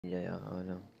Yeah, I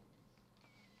know.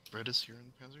 Red is here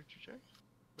in PZ2J?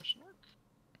 Question mark?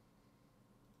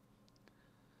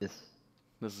 Yes.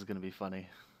 This is gonna be funny.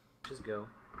 Just go.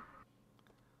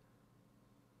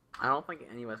 I don't think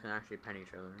any of us can actually pen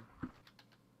each other.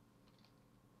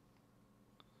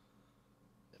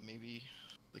 That may be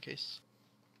the case.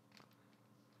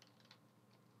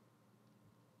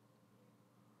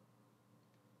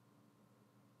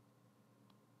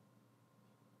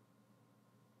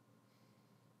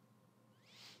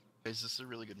 Guys, this is a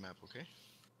really good map, okay?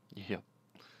 Yep.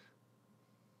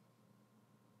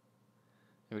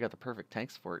 And we got the perfect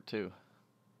tanks for it too.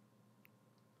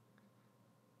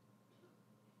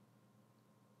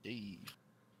 Yay.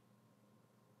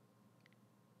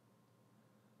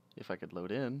 If I could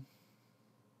load in.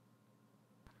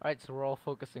 Alright, so we're all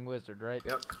focusing wizard, right?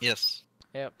 Yep. Yes.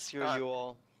 Yep. Screw you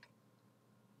all.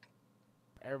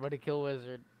 Everybody kill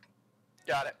wizard.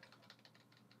 Got it.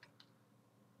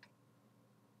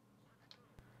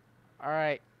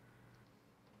 Alright.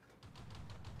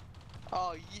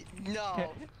 Oh,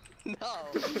 no. No.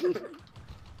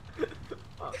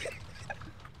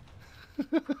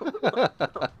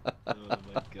 Oh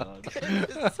my god.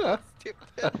 This is so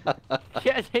stupid.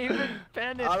 Can't even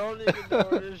pen it. I don't even know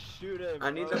where to shoot him. I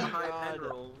need oh them high god. pen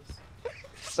rolls.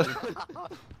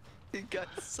 Stop. You guys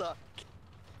suck.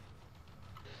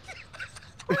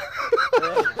 The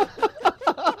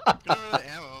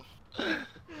ammo.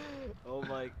 Oh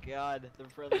my god, the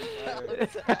friendly fire.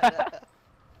 What's that?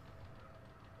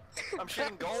 I'm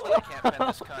shooting gold and I can't pen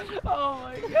this cunt. Oh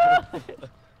my god.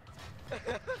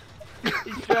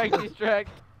 Distract, distract.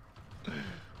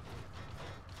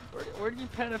 Where did you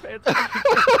pen if it's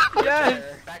Yes!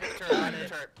 Back in the turret, back in the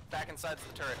turret. Back inside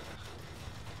the turret.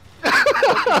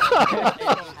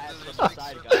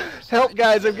 Help,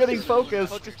 guys! I'm getting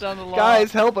focused. Focus down the line.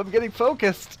 Guys, help! I'm getting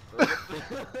focused. Guys,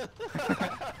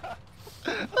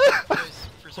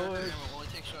 for circle ammo, only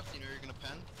take shots you know you're gonna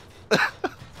pen.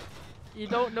 You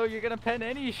don't know you're gonna pen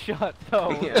any shot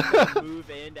though. Yeah, move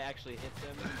in to actually hit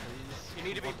them, please. You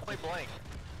need to be point blank.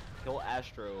 Kill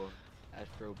Astro.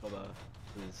 Astro Bubba,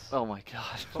 please. Oh my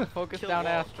god. Focus Kill down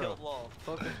wall, Astra. kill wall.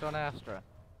 Focus on Astra.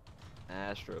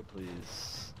 Astro,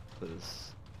 please.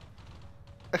 Please.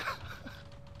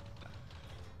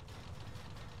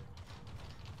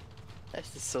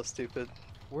 That's just so stupid.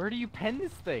 Where do you pen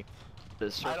this thing?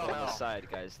 The circle don't on the know. side,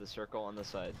 guys. The circle on the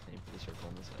side. Aim for the circle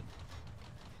on the side.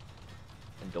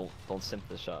 And don't simp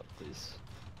the shot, please.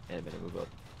 And I'm gonna move up.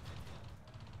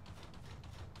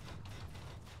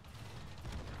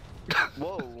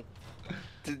 Whoa.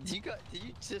 Did you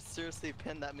just seriously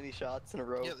pen that many shots in a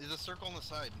row? Yeah, there's a circle on the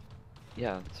side.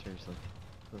 Yeah, seriously.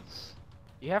 Please.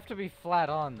 You have to be flat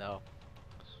on though.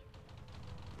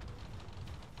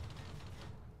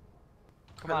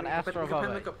 Come on, Astro above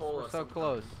it. We're so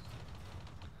close.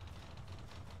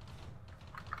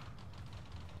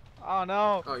 Oh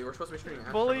no! Oh, you were supposed to be shooting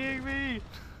Astro. Bullying me!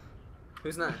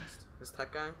 Who's next? This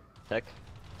tech guy? Tech.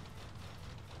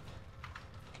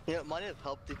 You know, it might have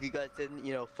helped if you guys didn't,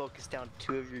 you know, focus down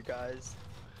two of your guys.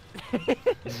 You're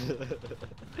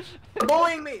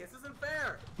bullying me! This isn't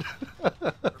fair!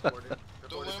 Reported. Don't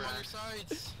Reported let them on for your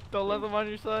sides. Don't let them on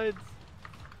your sides.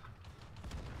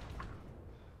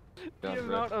 Got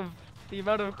The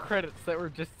amount of credits that were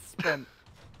just spent.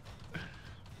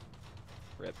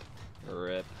 Rip.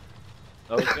 Rip.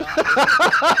 Oh god.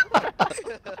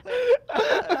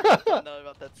 I don't know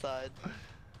about that side.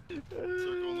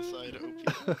 Circle on the side,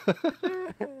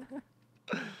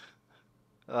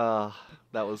 OP.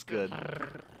 That was good.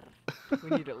 We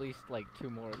need at least like 2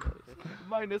 more of those.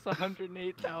 Minus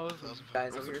 108,000.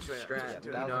 Guys, I'm here to strat.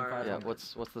 Yeah, Yeah,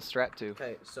 what's the strat to?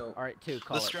 Okay, so Alright, 2,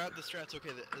 call The it. strat's okay.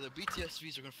 The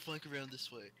BTSVs are gonna flank around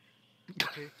this way.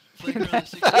 Okay? Flank around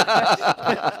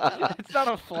the 6. It's not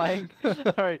a flank.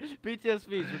 Alright,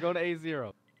 BTSVs, we're going to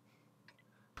A0.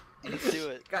 Let's do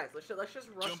it. guys, let's just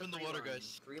rush Jump in the water,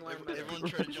 guys. 3-line Everyone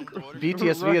try to jump in the water.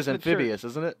 BTSV Rush is the amphibious,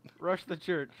 isn't it? Rush the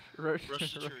church. Rush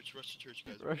Rush the church,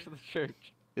 guys. Rush Okay? the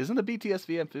church. Isn't the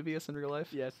BTSV amphibious in real life?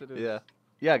 Yes, it is. Yeah.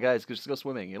 Yeah, guys, just go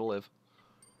swimming. It'll live.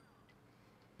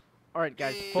 Alright,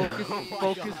 guys, Hey. focus, Oh my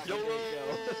focus, God.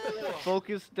 YOLO!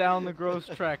 focus down the gross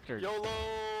tractor. YOLO!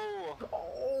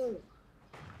 Oh!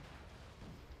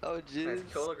 Oh, Guys, jeez.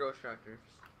 kill the ghost tractors.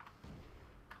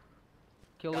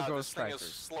 Kill the God, gross this thing is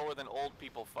tractors. slower than old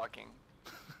people fucking.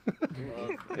 Yeah,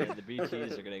 the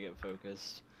BTs are gonna get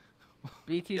focused.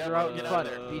 BTs Yeah, are out bro, in get front.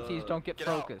 out there. BTs don't get Get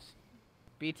out. focused.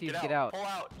 BTs get out. Pull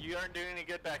out. You aren't doing any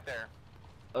good back there.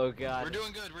 Oh god. We're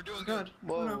doing good. We're doing good.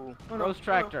 Whoa. Gross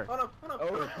tractor. Oh no,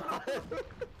 oh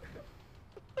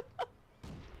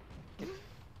no.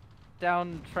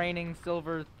 Down training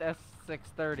silver S6.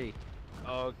 630.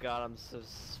 Oh god, I'm so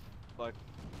fuck.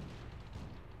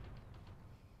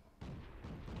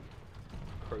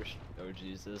 Oh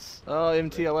Jesus. Oh,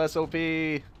 MTLS OP.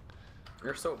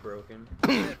 You're so broken.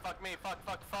 Shit, fuck me, fuck,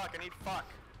 fuck, fuck, I need fuck.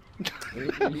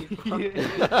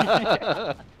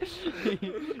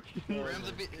 Ram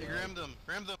them.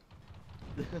 Ram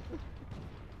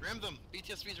them.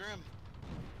 BTSVs ram.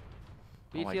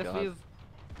 Oh my God. BTSVs.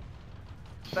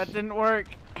 That didn't work.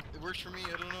 It works for me. I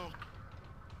don't know.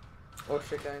 Oh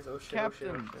shit, guys. Oh shit. Captain,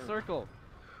 oh shit. Oh shit. circle.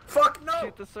 Fuck no!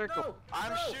 Shoot the circle. No!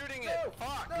 I'm no, shooting no, it.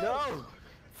 Fuck. No!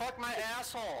 Fuck my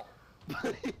asshole.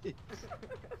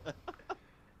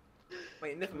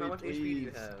 Wait, Niffum, how much HP do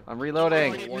you have? I'm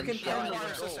reloading. I You can I tell require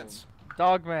me. assistance.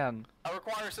 Dogman. I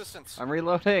require assistance. I'm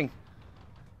reloading.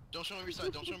 Don't show him your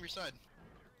side. Don't show him your side.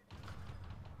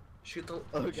 Shoot the.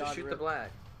 Oh, you should God, shoot the rip.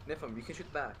 black. Niffum, you can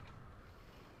shoot back.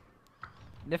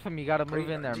 Niffum, you gotta move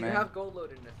in there, do man. you have gold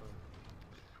loaded, Niffum?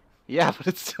 Yeah, but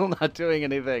it's still not doing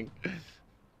anything.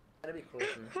 Gotta be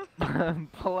closer.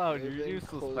 Pull out, you're Moving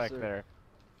useless back closer. there.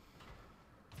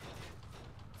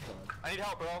 I need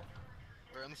help, bro.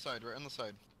 Right on the side. Right on the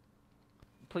side.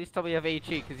 Please tell me you have HE,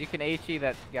 because you can HE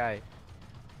that guy.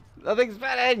 Nothing's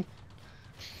spinning.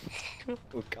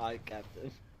 Oh god,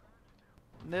 Captain.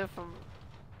 Niffum.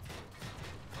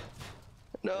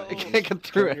 No. I can't get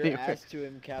through Turn your anyway. ass to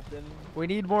him, Captain. We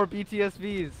need more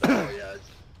BTSVs. Oh yes.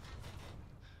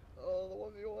 Oh,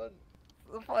 the 1v1.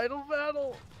 The final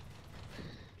battle.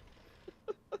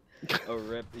 Oh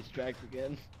rip, he's tracked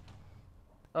again.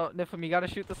 Oh, Niffum, you gotta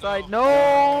shoot the side. No.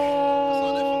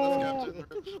 No! That's not Niffum,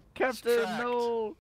 that's Captain. Captain, Tracked. no!